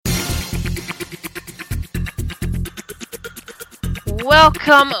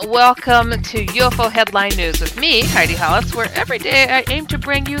Welcome to UFO Headline News with me, Heidi Hollis, where every day I aim to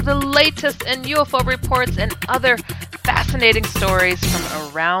bring you the latest in UFO reports and other fascinating stories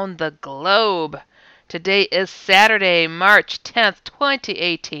from around the globe. Today is Saturday, March 10th,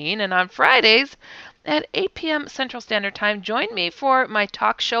 2018, and on Fridays at 8 p.m. Central Standard Time, join me for my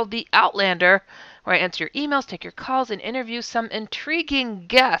talk show, The Outlander, where I answer your emails, take your calls, and interview some intriguing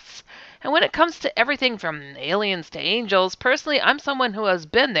guests. And when it comes to everything from aliens to angels, personally, I'm someone who has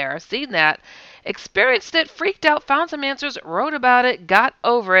been there, seen that, experienced it, freaked out, found some answers, wrote about it, got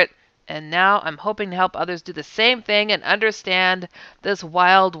over it, and now I'm hoping to help others do the same thing and understand this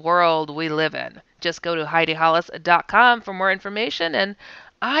wild world we live in. Just go to HeidiHollis.com for more information and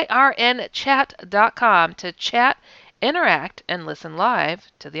IRNchat.com to chat, interact, and listen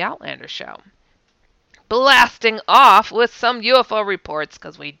live to The Outlander Show. Blasting off with some UFO reports,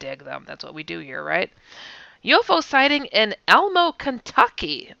 because we dig them. That's what we do here, right? UFO sighting in Elmo,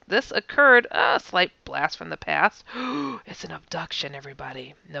 Kentucky. This occurred, a slight blast from the past. It's an abduction,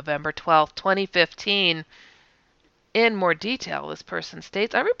 everybody. November 12th, 2015. In more detail, this person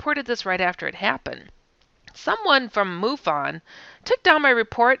states, I reported this right after it happened. Someone from MUFON took down my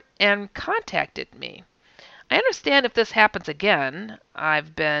report and contacted me. I understand if this happens again,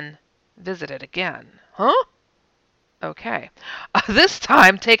 I've been visited again. Huh? Okay. This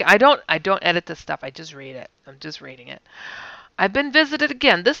time, I don't edit this stuff. I just read it. I'm just reading it. I've been visited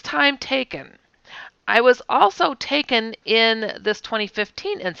again. This time taken. I was also taken in this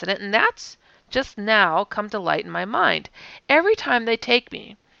 2015 incident, and that's just now come to light in my mind. Every time they take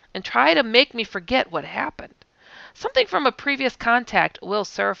me and try to make me forget what happened, something from a previous contact will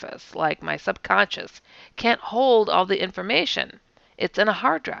surface, like my subconscious can't hold all the information. It's in a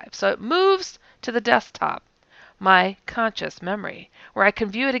hard drive, so it moves to the desktop, my conscious memory, where I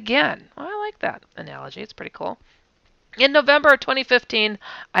can view it again. Well, I like that analogy. It's pretty cool. In November of 2015,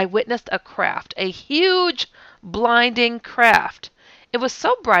 I witnessed a craft, a huge, blinding craft. It was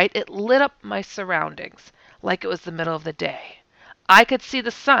so bright it lit up my surroundings like it was the middle of the day. I could see the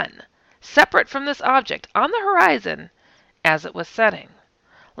sun, separate from this object, on the horizon as it was setting.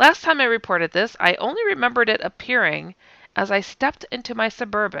 Last time I reported this, I only remembered it appearing as I stepped into my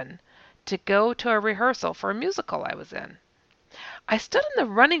Suburban to go to a rehearsal for a musical I was in. I stood on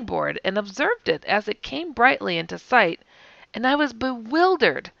the running board and observed it as it came brightly into sight, and I was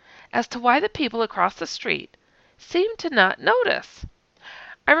bewildered as to why the people across the street seemed to not notice.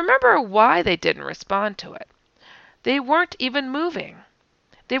 I remember why they didn't respond to it. They weren't even moving.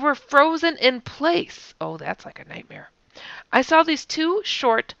 They were frozen in place. Oh, that's like a nightmare. I saw these two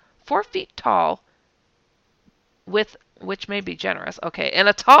short, 4 feet tall, which may be generous, okay, and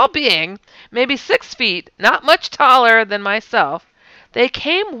a tall being, maybe 6 feet, not much taller than myself. They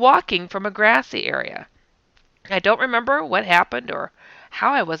came walking from a grassy area. I don't remember what happened or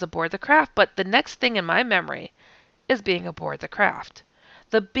how I was aboard the craft, but the next thing in my memory is being aboard the craft.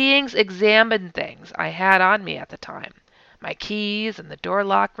 The beings examined things I had on me at the time. My keys and the door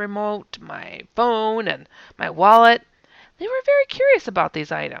lock remote, my phone and my wallet. They were very curious about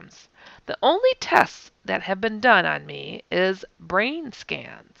these items. The only tests that have been done on me is brain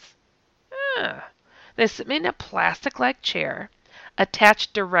scans. They sit me in a plastic-like chair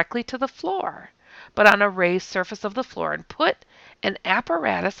attached directly to the floor, but on a raised surface of the floor, and put an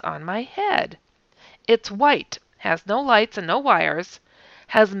apparatus on my head. It's white, has no lights and no wires,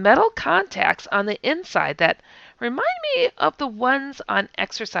 has metal contacts on the inside that remind me of the ones on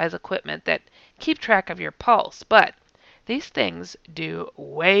exercise equipment that keep track of your pulse, but these things do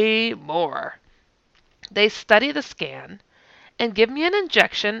way more. They study the scan and give me an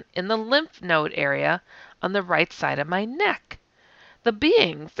injection in the lymph node area on the right side of my neck. The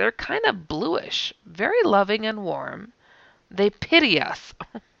beings, they're kind of bluish, very loving and warm. They pity us.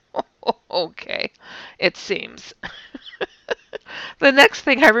 Okay, it seems. The next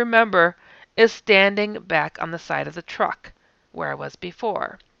thing I remember is standing back on the side of the truck where I was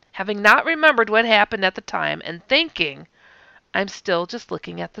before, having not remembered what happened at the time and thinking I'm still just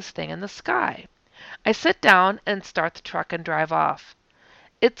looking at this thing in the sky. I sit down and start the truck and drive off.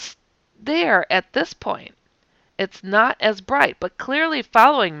 It's there at this point. It's not as bright, but clearly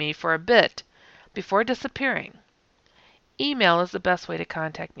following me for a bit before disappearing. Email is the best way to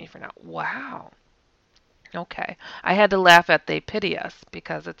contact me for now. Wow. Okay. I had to laugh at they pity us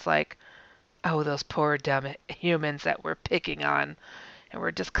because it's like, oh, those poor dumb humans that we're picking on. And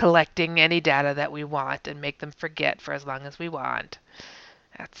we're just collecting any data that we want and make them forget for as long as we want.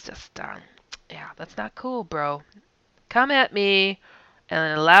 That's just, that's not cool, bro. Come at me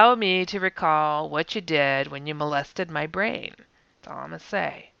and allow me to recall what you did when you molested my brain. That's all I'm going to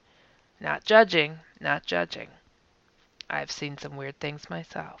say. Not judging, not judging. I've seen some weird things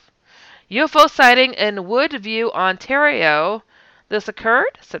myself. UFO sighting in Woodview, Ontario. This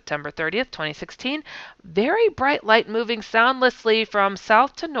occurred September 30th, 2016. Very bright light moving soundlessly from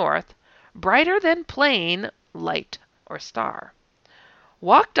south to north, brighter than plane, light, or star.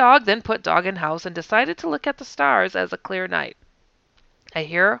 Walk dog, then put dog in house and decided to look at the stars as a clear night. I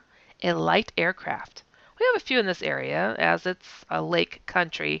hear a light aircraft. We have a few in this area as it's a lake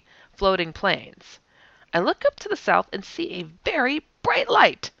country, floating planes. I look up to the south and see a very bright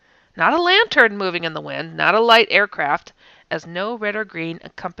light. Not a lantern moving in the wind, not a light aircraft, as no red or green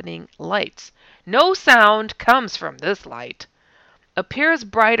accompanying lights. No sound comes from this light. Appears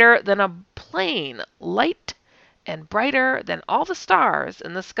brighter than a plane, light and brighter than all the stars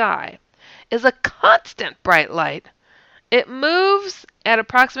in the sky. Is a constant bright light. It moves at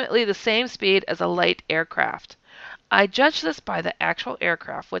approximately the same speed as a light aircraft. I judge this by the actual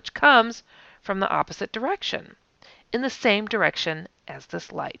aircraft, which comes from the opposite direction, in the same direction as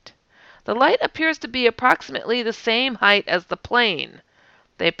this light. The light appears to be approximately the same height as the plane.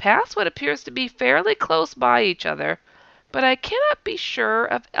 They pass what appears to be fairly close by each other, but I cannot be sure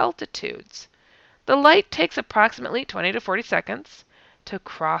of altitudes. The light takes approximately 20 to 40 seconds to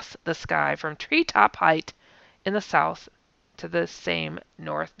cross the sky from treetop height in the south to the same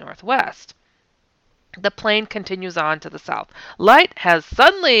north-northwest. The plane continues on to the south. Light has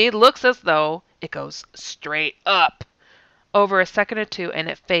suddenly looks as though it goes straight up. Over a second or two, and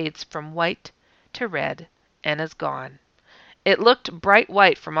it fades from white to red and is gone. It looked bright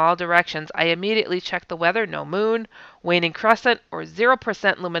white from all directions. I immediately checked the weather. No moon, waning crescent, or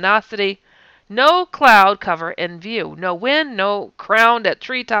 0% luminosity. No cloud cover in view. No wind, no ground at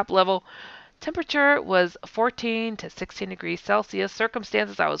treetop level. Temperature was 14 to 16 degrees Celsius.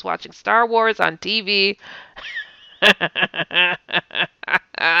 Circumstances, I was watching Star Wars on TV. This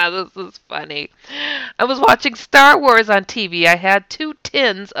is funny. I was watching Star Wars on TV. I had 2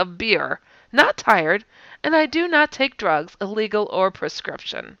 tins of beer. Not tired, and I do not take drugs, illegal or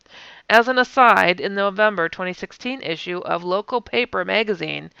prescription. As an aside, in the November 2016 issue of local paper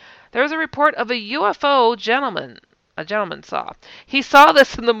magazine, there was a report of a UFO a gentleman saw. He saw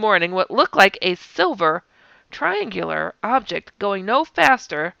this in the morning, what looked like a silver triangular object going no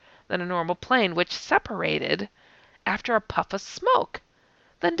faster than a normal plane, which separated after a puff of smoke,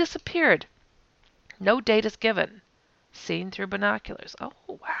 then disappeared. No date is given. Seen through binoculars. Oh,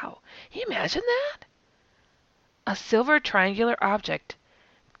 wow. Can you imagine that? A silver triangular object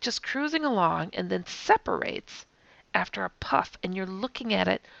just cruising along and then separates after a puff, and you're looking at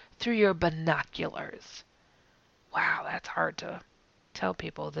it through your binoculars. Wow, that's hard to tell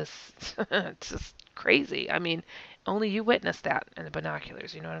people this. It's just crazy. I mean, only you witnessed that in the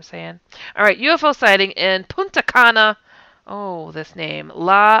binoculars. You know what I'm saying? All right, UFO sighting in Punta Cana. Oh, this name.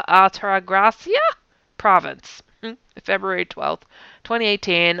 La Altagracia province. February 12th,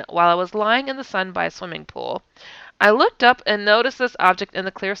 2018, while I was lying in the sun by a swimming pool. I looked up and noticed this object in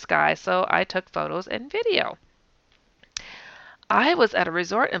the clear sky, so I took photos and video. I was at a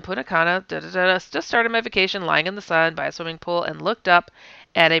resort in Punta Cana, just started my vacation, lying in the sun by a swimming pool, and looked up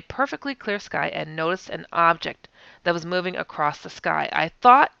at a perfectly clear sky and noticed an object that was moving across the sky. I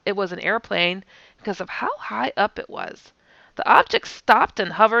thought it was an airplane because of how high up it was. The object stopped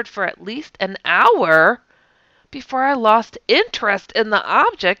and hovered for at least an hour before I lost interest in the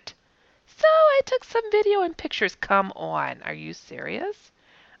object. So I took some video and pictures. Come on. Are you serious?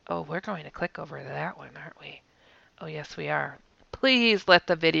 Oh, we're going to click over to that one, aren't we? Oh, yes, we are. Please let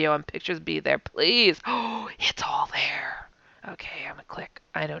the video and pictures be there. Please. Oh, it's all there. Okay, I'm going to click.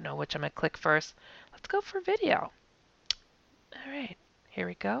 I don't know which I'm going to click first. Let's go for video. All right. Here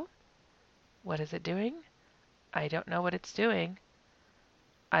we go. What is it doing? I don't know what it's doing.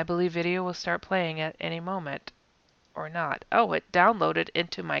 I believe video will start playing at any moment. Or not. Oh, it downloaded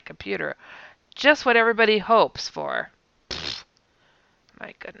into my computer. Just what everybody hopes for. Pfft.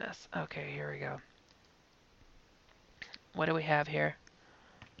 My goodness. Okay, here we go. What do we have here?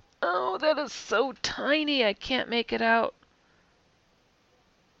 Oh, that is so tiny. I can't make it out.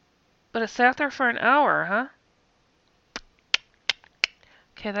 But it sat there for an hour, huh?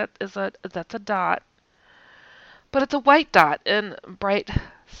 Okay, that's a dot. But it's a white dot in bright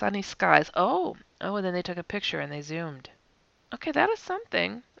sunny skies. Oh, and then they took a picture and they zoomed. Okay, that is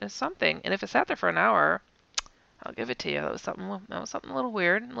something. It's something. And if it sat there for an hour, I'll give it to you. That was something a little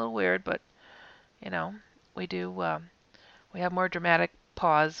weird, but you know, we have more dramatic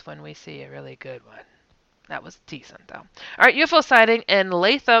pause when we see a really good one. That was decent though. All right, UFO sighting in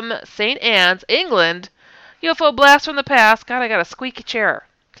Latham, St. Anne's, England. UFO blast from the past. God, I got a squeaky chair.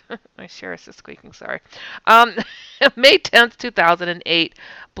 My chair is just squeaking, sorry. Um, May 10th, 2008.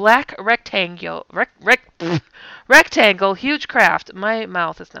 Black rectangle, huge craft. My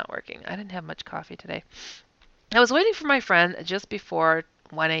mouth is not working. I didn't have much coffee today. I was waiting for my friend just before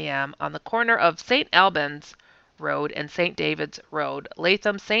 1 a.m. on the corner of St. Albans Road and St. David's Road,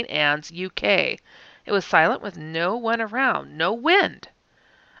 Latham, St. Anne's, UK. It was silent with no one around, no wind.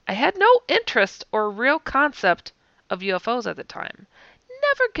 I had no interest or real concept of UFOs at the time.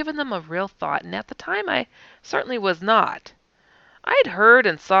 Never given them a real thought, and at the time I certainly was not. I'd heard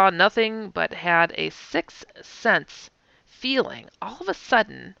and saw nothing, but had a sixth sense feeling all of a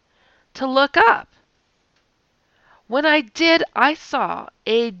sudden to look up. When I did, I saw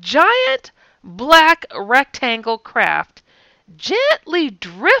a giant black rectangle craft gently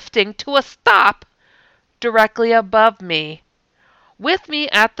drifting to a stop directly above me, with me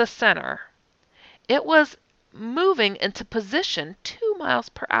at the center. It was moving into position 2 miles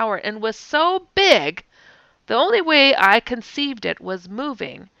per hour and was so big, the only way I conceived it was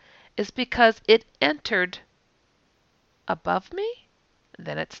moving is because it entered above me,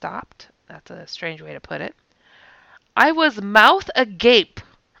 then it stopped. That's a strange way to put it. I was mouth agape,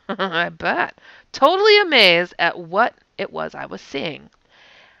 I bet, totally amazed at what it was I was seeing.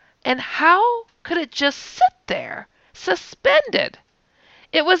 And how could it just sit there, suspended?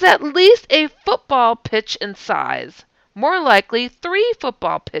 It was at least a football pitch in size, more likely 3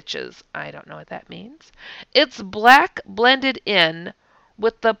 football pitches. I don't know what that means. Its black blended in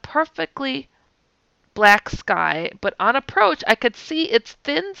with the perfectly black sky, but on approach I could see its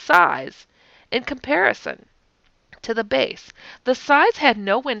thin size in comparison to the base. The sides had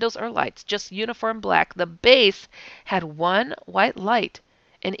no windows or lights, just uniform black. The base had one white light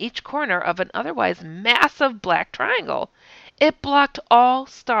in each corner of an otherwise massive black triangle. It blocked all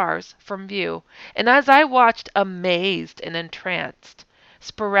stars from view, and as I watched, amazed and entranced,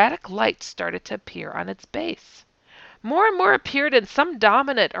 sporadic lights started to appear on its base. More and more appeared, and some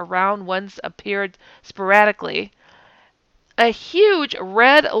dominant around ones appeared sporadically. A huge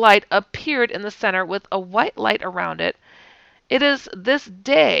red light appeared in the center with a white light around it. It is to this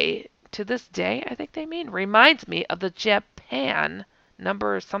day, I think they mean, reminds me of the Japan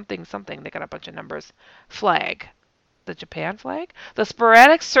number something something. They got a bunch of numbers. Flag. The Japan flag? The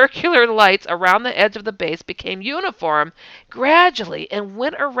sporadic circular lights around the edge of the base became uniform gradually and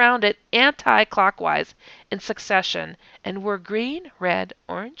went around it anti-clockwise in succession and were green, red,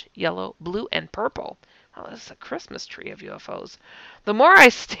 orange, yellow, blue, and purple. Oh, this is a Christmas tree of UFOs. The more I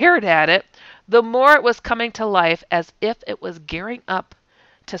stared at it, the more it was coming to life as if it was gearing up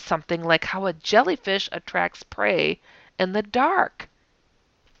to something like how a jellyfish attracts prey in the dark.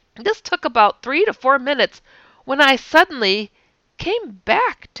 This took about 3 to 4 minutes when I suddenly came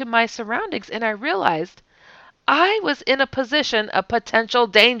back to my surroundings and I realized I was in a position of potential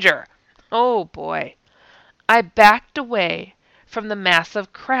danger. Oh boy. I backed away from the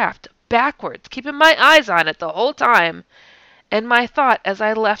massive craft backwards, keeping my eyes on it the whole time. And my thought as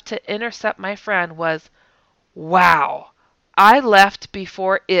I left to intercept my friend was, wow, I left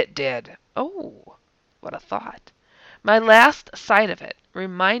before it did. Oh, what a thought. My last sight of it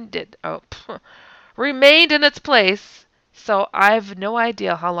remained in its place, so I've no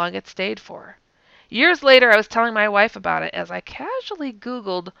idea how long it stayed for. Years later, I was telling my wife about it as I casually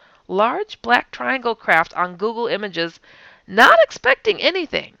Googled large black triangle craft on Google Images, not expecting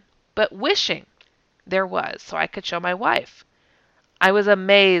anything, but wishing there was so I could show my wife. I was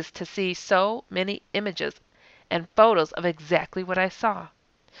amazed to see so many images and photos of exactly what I saw.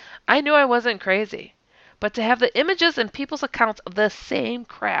 I knew I wasn't crazy, but to have the images and people's accounts of the same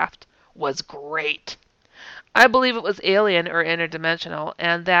craft was great. I believe it was alien or interdimensional,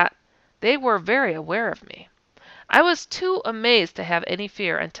 and that they were very aware of me. I was too amazed to have any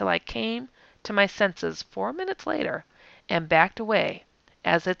fear until I came to my senses 4 minutes later and backed away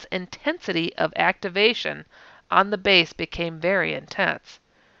as its intensity of activation on the base became very intense.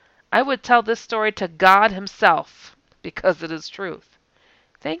 I would tell this story to God himself because it is truth.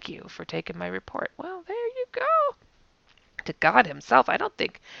 Thank you for taking my report. Well, there you go. To God himself. I don't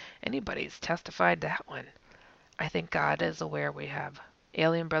think anybody's testified that one. I think God is aware we have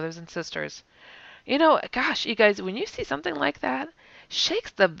alien brothers and sisters. You know, gosh, you guys, when you see something like that,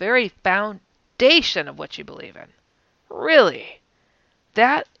 shakes the very foundation of what you believe in. Really.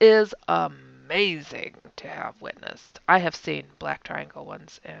 That is amazing to have witnessed. I have seen black triangle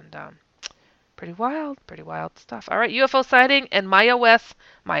ones, and pretty wild stuff. All right, UFO sighting and Maya West,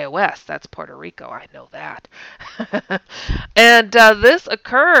 that's Puerto Rico. I know that. And this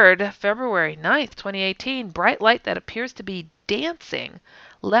occurred February 9th, 2018. Bright light that appears to be dancing,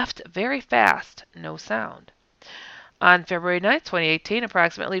 left very fast, no sound. On February 9th, 2018,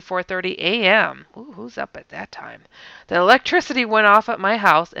 approximately 4:30 a.m. Ooh, who's up at that time? The electricity went off at my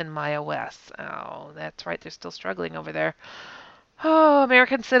house in Maya West. Oh, that's right. They're still struggling over there. Oh,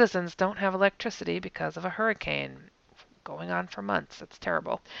 American citizens don't have electricity because of a hurricane going on for months. That's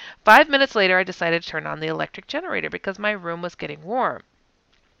terrible. 5 minutes later, I decided to turn on the electric generator because my room was getting warm.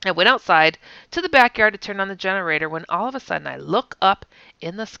 I went outside to the backyard to turn on the generator when all of a sudden I look up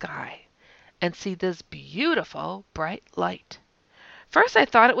in the sky and see this beautiful bright light. First, I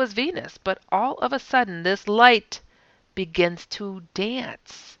thought it was Venus, but all of a sudden, this light begins to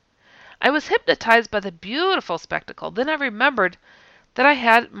dance. I was hypnotized by the beautiful spectacle. Then I remembered that I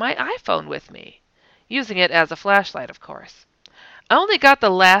had my iPhone with me, using it as a flashlight, of course. I only got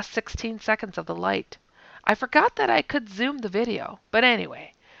the last 16 seconds of the light. I forgot that I could zoom the video, but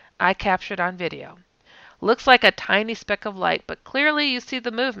anyway, I captured on video. Looks like a tiny speck of light, but clearly you see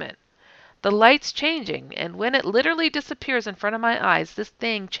the movement. The light's changing, and when it literally disappears in front of my eyes, this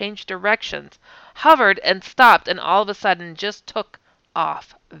thing changed directions, hovered and stopped, and all of a sudden just took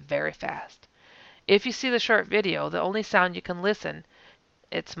off very fast. If you see the short video, the only sound you can listen,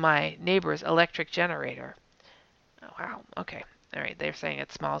 it's my neighbor's electric generator. Oh, wow, okay. All right, they're saying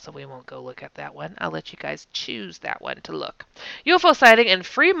it's small, so we won't go look at that one. I'll let you guys choose that one to look. UFO sighting in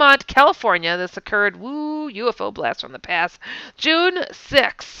Fremont, California. This occurred, UFO blast from the past, June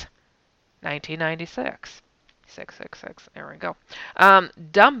 6th. 1996. 666. There we go.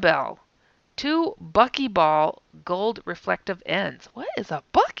 Dumbbell. 2 buckyball gold reflective ends. What is a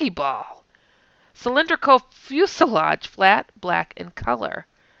buckyball? Cylindrical fuselage, flat, black in color.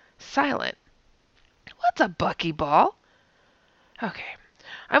 Silent. What's a buckyball? Okay.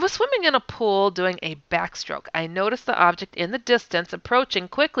 I was swimming in a pool doing a backstroke. I noticed the object in the distance approaching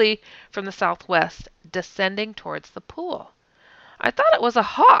quickly from the southwest, descending towards the pool. I thought it was a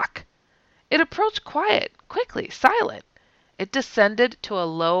hawk. It approached quickly, silent. It descended to a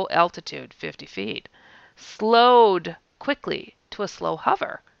low altitude, 50 feet, slowed quickly to a slow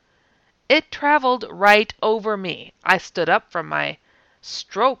hover. It traveled right over me. I stood up from my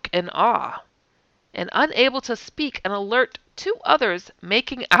stroke in awe and unable to speak and alert 2 others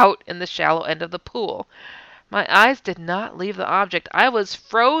making out in the shallow end of the pool. My eyes did not leave the object. I was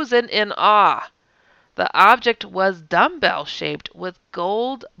frozen in awe. The object was dumbbell-shaped with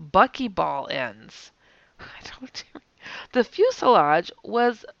gold buckyball ends. The fuselage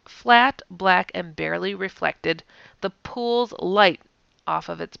was flat, black, and barely reflected the pool's light off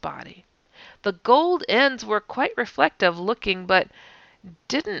of its body. The gold ends were quite reflective looking, but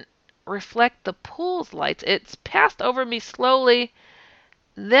didn't reflect the pool's lights. It passed over me slowly.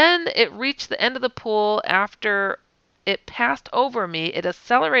 Then it reached the end of the pool. After it passed over me, it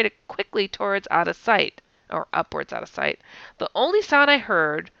accelerated quickly towards out of sight, or upwards out of sight. The only sound I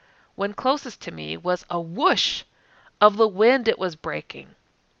heard when closest to me was a whoosh of the wind it was breaking.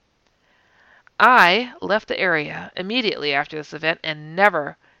 I left the area immediately after this event and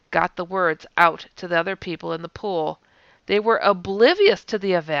never got the words out to the other people in the pool. They were oblivious to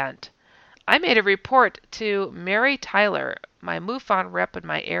the event. I made a report to Mary Tyler, my MUFON rep in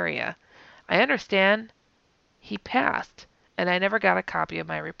my area. I understand he passed, and I never got a copy of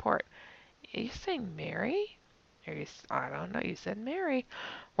my report. Are you saying Mary? I don't know. You said Mary.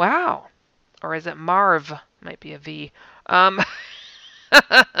 Wow. Or is it Marv? Might be a V.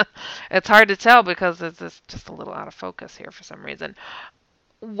 It's hard to tell because it's just a little out of focus here for some reason.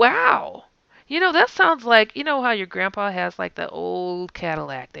 Wow. That sounds like, how your grandpa has like the old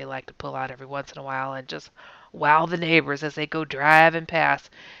Cadillac they like to pull out every once in a while and just wow the neighbors as they go driving past.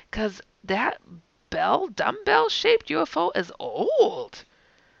 Because that dumbbell-shaped UFO is old.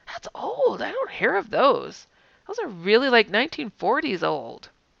 That's old. I don't hear of those. Those are really like 1940s old.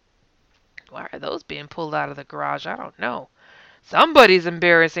 Why are those being pulled out of the garage? I don't know. Somebody's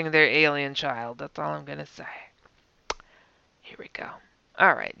embarrassing their alien child. That's all I'm going to say. Here we go.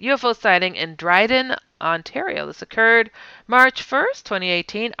 All right. UFO sighting in Dryden, Ontario. This occurred March 1st,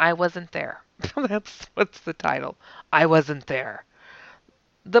 2018. I wasn't there. What's the title. I wasn't there.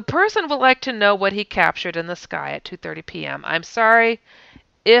 The person would like to know what he captured in the sky at 2:30 p.m. I'm sorry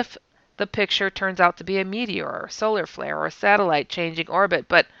if the picture turns out to be a meteor or solar flare or a satellite changing orbit,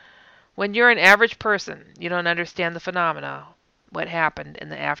 but when you're an average person, you don't understand the phenomena. What happened in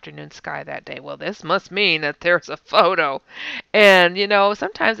the afternoon sky that day? Well, this must mean that there's a photo. And,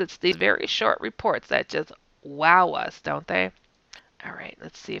 sometimes it's these very short reports that just wow us, don't they? All right,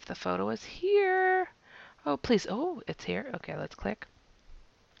 let's see if the photo is here. Oh, please. Oh, it's here. Okay, let's click.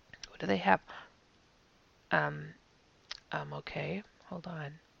 What do they have? Okay. Hold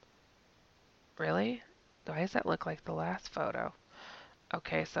on. Really? Why does that look like the last photo?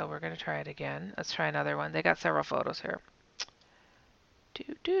 Okay, so we're going to try it again. Let's try another one. They got several photos here. Do,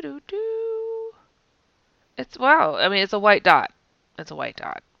 do, do, do. It's, wow, I mean, it's a white dot. It's a white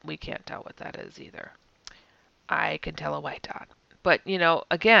dot. We can't tell what that is either. I can tell a white dot. But,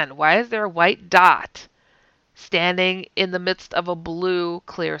 again, why is there a white dot standing in the midst of a blue,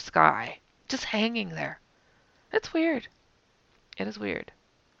 clear sky? Just hanging there. It's weird. It is weird.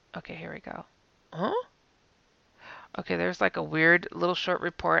 Okay, here we go. Huh? Okay, there's like a weird little short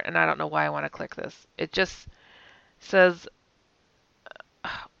report, and I don't know why I want to click this. It just says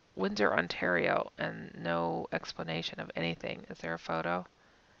Windsor, Ontario, and no explanation of anything. Is there a photo?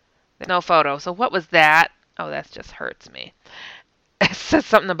 There's no photo. So what was that? Oh, that just hurts me. It says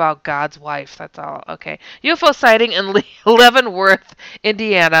something about God's wife. That's all. Okay. UFO sighting in Leavenworth,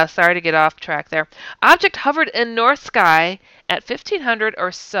 Indiana. Sorry to get off track there. Object hovered in north sky at 1500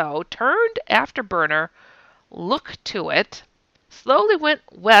 or so, turned afterburner, looked to it, slowly went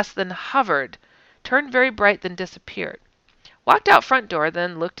west, then hovered, turned very bright, then disappeared. Walked out front door,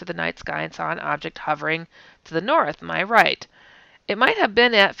 then looked to the night sky and saw an object hovering to the north, my right. It might have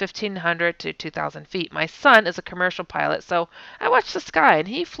been at 1,500 to 2,000 feet. My son is a commercial pilot, so I watched the sky, and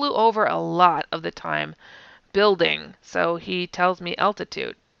he flew over a lot of the time building, so he tells me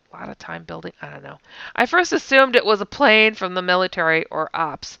altitude. A lot of time building? I don't know. I first assumed it was a plane from the military or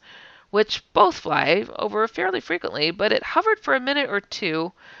ops, which both fly over fairly frequently, but it hovered for a minute or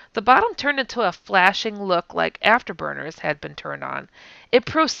two. The bottom turned into a flashing look like afterburners had been turned on. It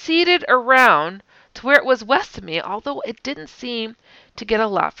proceeded around to where it was west of me, although it didn't seem to get a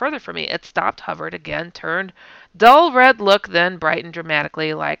lot further from me. It stopped, hovered again, turned dull red look, then brightened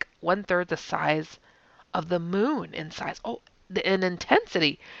dramatically, like 1/3 the size of the moon in size. Oh, in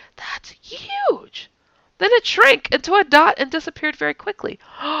intensity. That's huge. Then it shrank into a dot and disappeared very quickly.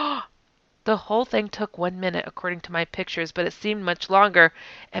 The whole thing took 1 minute, according to my pictures, but it seemed much longer,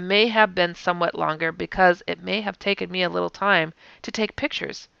 and may have been somewhat longer because it may have taken me a little time to take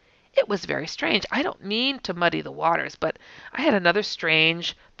pictures. It was very strange. I don't mean to muddy the waters, but I had another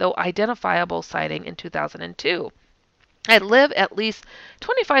strange, though identifiable sighting in 2002. I live at least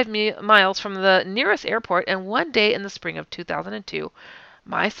 25 miles from the nearest airport, and one day in the spring of 2002,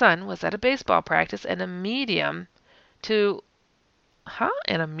 my son was at a baseball practice, and a medium to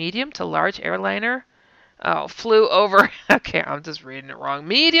large airliner flew over. Okay, I'm just reading it wrong.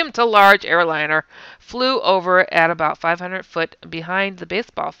 Medium to large airliner flew over at about 500 foot behind the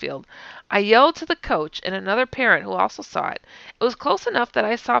baseball field. I yelled to the coach and another parent who also saw it. It was close enough that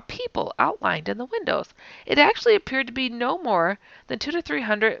I saw people outlined in the windows. It actually appeared to be no more than 200 to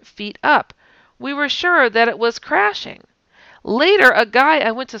 300 feet up. We were sure that it was crashing. Later, a guy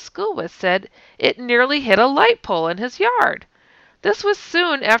I went to school with said it nearly hit a light pole in his yard. This was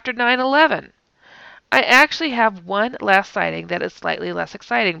soon after 9/11. I actually have one last sighting that is slightly less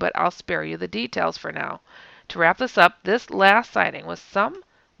exciting, but I'll spare you the details for now. To wrap this up, this last sighting was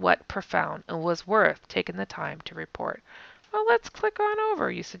somewhat profound and was worth taking the time to report. Well, let's click on over.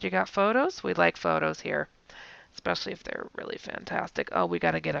 You said you got photos? We like photos here, especially if they're really fantastic. Oh, we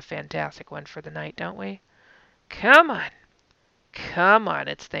got to get a fantastic one for the night, don't we? Come on. Come on.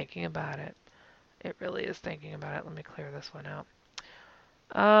 It's thinking about it. It really is thinking about it. Let me clear this one out.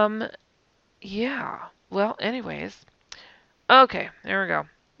 Yeah. Well, anyways. Okay, there we go.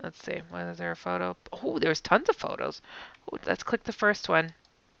 Let's see. Was there a photo? Oh, there's tons of photos. Oh, let's click the first one.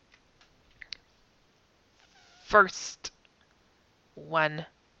 First one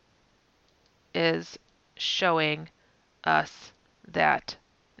is showing us that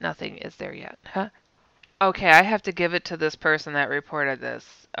nothing is there yet. Huh? Okay, I have to give it to this person that reported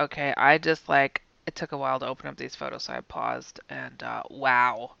this. Okay, it took a while to open up these photos, so I paused, and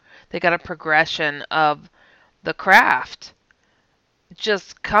wow. They got a progression of the craft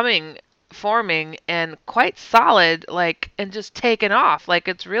just forming, and quite solid, and just taken off. Like,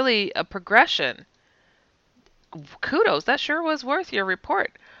 it's really a progression. Kudos, that sure was worth your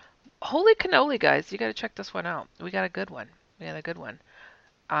report. Holy cannoli, guys, you got to check this one out. We got a good one.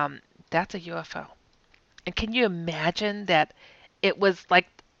 That's a UFO. And can you imagine that it was like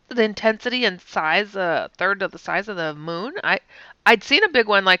the intensity and size, a third of the size of the moon? I'd seen a big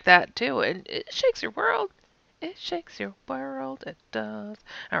one like that too, and it shakes your world. It shakes your world. It does.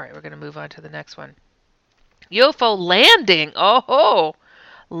 All right, we're going to move on to the next one. UFO landing. Oh,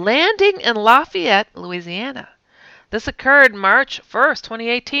 landing in Lafayette, Louisiana. This occurred March 1st,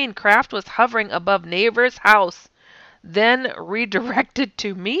 2018. Craft was hovering above neighbor's house, then redirected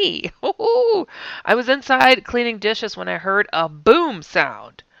to me. I was inside cleaning dishes when I heard a boom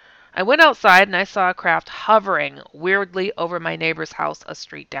sound. I went outside and I saw a craft hovering weirdly over my neighbor's house a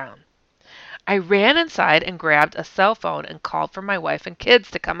street down. I ran inside and grabbed a cell phone and called for my wife and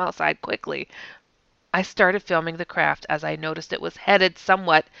kids to come outside quickly. I started filming the craft as I noticed it was headed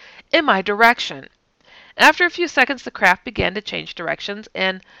somewhat in my direction. After a few seconds, the craft began to change directions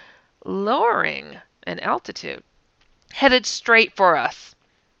and lowering in altitude, headed straight for us,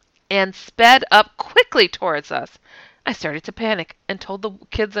 and sped up quickly towards us. I started to panic and told the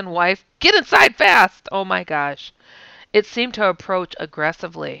kids and wife, "Get inside fast!" Oh my gosh. It seemed to approach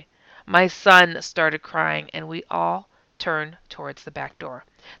aggressively. My son started crying, and we all turned towards the back door.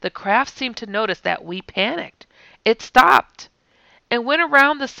 The craft seemed to notice that we panicked. It stopped and went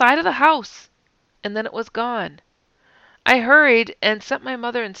around the side of the house, and then it was gone. I hurried and sent my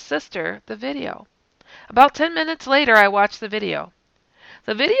mother and sister the video. About 10 minutes later, I watched the video.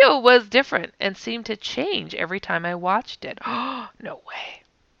 The video was different and seemed to change every time I watched it. Oh, no way.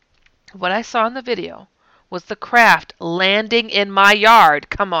 What I saw in the video was the craft landing in my yard.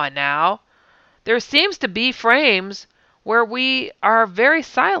 Come on now. There seems to be frames where we are very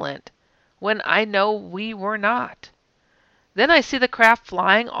silent when I know we were not. Then I see the craft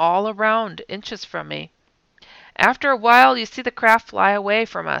flying all around inches from me. After a while, you see the craft fly away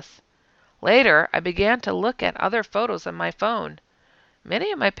from us. Later, I began to look at other photos on my phone.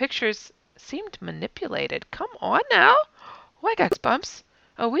 Many of my pictures seemed manipulated. Come on now. Oh, I got goosebumps.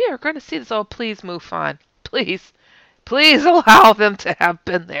 Oh, we are going to see this. Oh, please move on. Please. Please allow them to have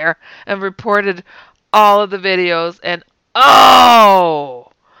been there and reported all of the videos. And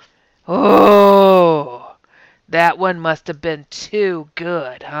oh, that one must have been too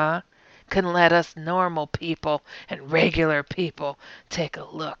good, huh? Couldn't let us normal people and regular people take a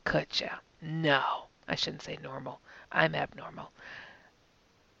look, could ya? No, I shouldn't say normal. I'm abnormal.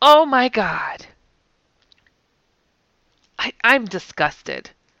 Oh my God. I'm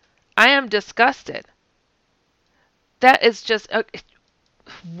disgusted. I am disgusted. That is just,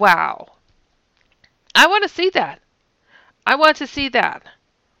 wow. I want to see that. I want to see that.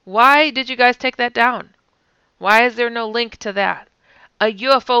 Why did you guys take that down? Why is there no link to that? A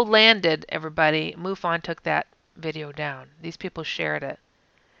UFO landed, everybody. MUFON took that video down. These people shared it.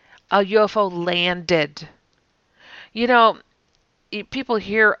 A UFO landed. You know, people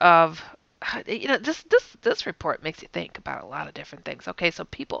hear of, this report makes you think about a lot of different things. Okay, so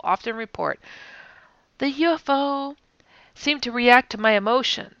people often report the UFO seemed to react to my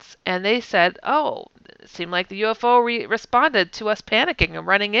emotions, and they said, "Oh, it seemed like the UFO responded to us panicking and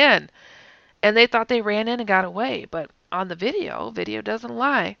running in." And they thought they ran in and got away. But on the video doesn't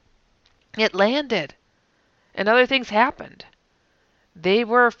lie. It landed. And other things happened. They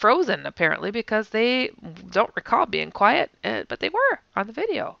were frozen, apparently, because they don't recall being quiet, but they were on the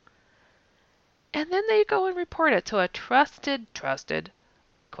video. And then they go and report it to a trusted,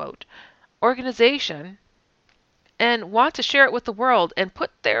 quote, organization and want to share it with the world and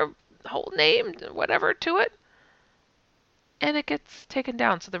put their whole name, whatever, to it. And it gets taken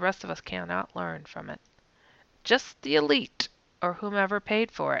down so the rest of us cannot learn from it. Just the elite or whomever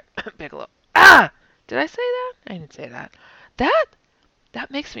paid for it. Bigelow. Ah! Did I say that? I didn't say that. That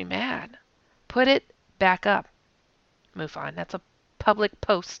makes me mad. Put it back up. Move on. That's a public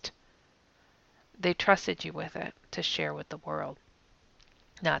post. They trusted you with it to share with the world,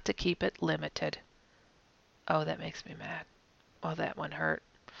 not to keep it limited. Oh, that makes me mad. Oh, that one hurt.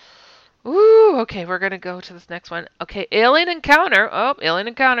 Ooh, okay, we're going to go to this next one. Okay, alien encounter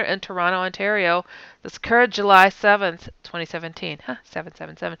in Toronto, Ontario. This occurred July 7th, 2017.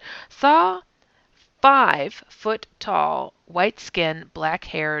 777. Saw 5-foot tall, white skinned, black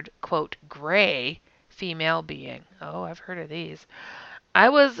haired, quote, gray female being. Oh, I've heard of these. I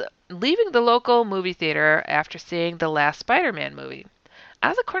was leaving the local movie theater after seeing the last Spider-Man movie.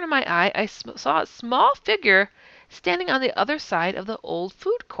 Out of the corner of my eye, I saw a small figure standing on the other side of the old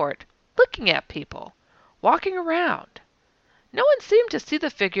food court, looking at people, walking around. No one seemed to see the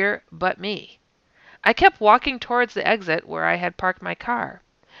figure but me. I kept walking towards the exit where I had parked my car.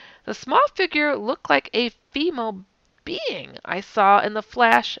 The small figure looked like a female being I saw in the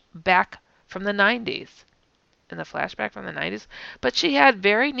flashback from the 90s. But she had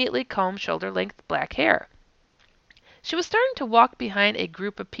very neatly combed shoulder-length black hair. She was starting to walk behind a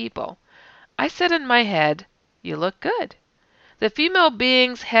group of people. I said in my head, "You look good." The female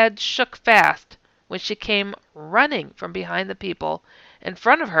being's head shook fast when she came running from behind the people in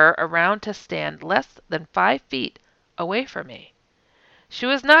front of her around to stand less than 5 feet away from me. She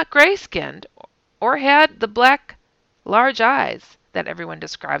was not gray-skinned or had the black, large eyes that everyone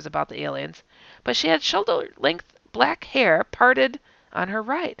describes about the aliens, but she had shoulder-length black hair parted on her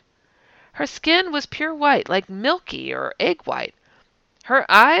right. Her skin was pure white, like milky or egg white. Her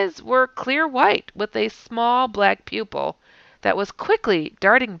eyes were clear white with a small black pupil that was quickly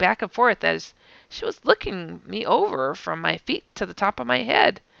darting back and forth as she was looking me over from my feet to the top of my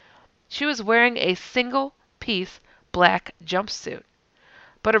head. She was wearing a single-piece black jumpsuit,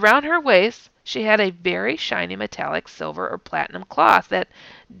 but around her waist she had a very shiny metallic silver or platinum cloth that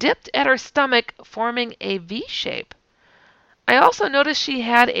dipped at her stomach, forming a V shape. I also noticed she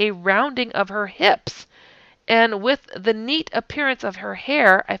had a rounding of her hips, and with the neat appearance of her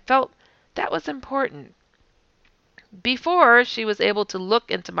hair, I felt that was important. Before she was able to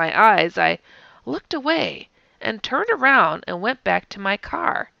look into my eyes, I looked away and turned around and went back to my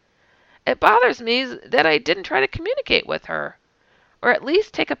car. It bothers me that I didn't try to communicate with her, or at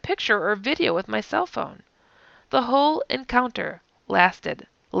least take a picture or video with my cell phone. The whole encounter lasted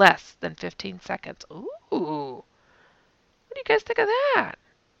less than 15 seconds. Ooh, what do you guys think of that?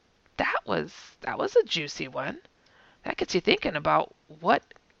 That was a juicy one. That gets you thinking about what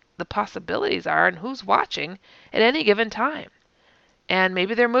the possibilities are and who's watching at any given time. And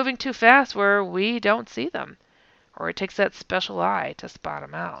maybe they're moving too fast where we don't see them, or it takes that special eye to spot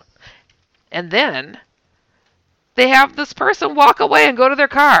them out. And then they have this person walk away and go to their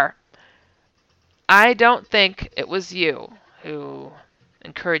car. I don't think it was you who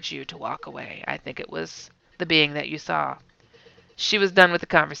encouraged you to walk away. I think it was the being that you saw. She was done with the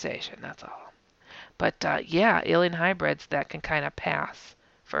conversation, that's all. But yeah, alien hybrids that can kind of pass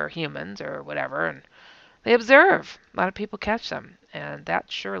for humans or whatever, and they observe. A lot of people catch them, and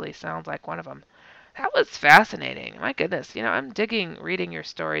that surely sounds like one of them. That was fascinating. My goodness, I'm digging reading your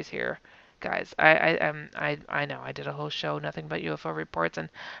stories here, guys. I know I did a whole show, nothing but UFO reports, and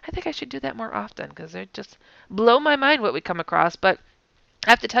I think I should do that more often because they just blow my mind what we come across. But I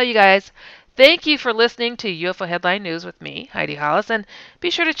have to tell you guys, thank you for listening to UFO Headline News with me, Heidi Hollis, and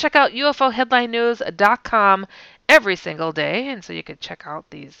be sure to check out UFOHeadlineNews.com every single day, and so you can check out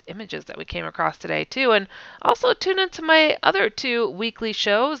these images that we came across today too, and also tune into my other two weekly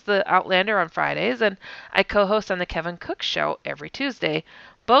shows, The Outlander on Fridays, and I co-host on The Kevin Cook Show every Tuesday.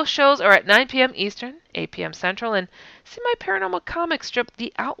 Both shows are at 9 p.m. Eastern, 8 p.m. Central, and see my paranormal comic strip,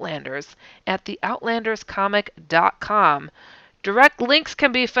 The Outlanders, at theoutlanderscomic.com. Direct links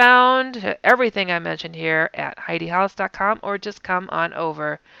can be found to everything I mentioned here at HeidiHollis.com, or just come on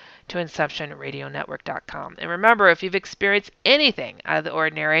over to InceptionRadioNetwork.com. And remember, if you've experienced anything out of the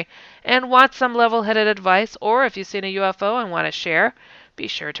ordinary and want some level-headed advice, or if you've seen a UFO and want to share, be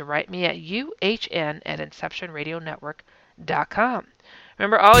sure to write me at UHN@InceptionRadioNetwork.com.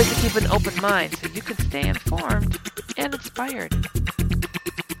 Remember always to keep an open mind so you can stay informed and inspired.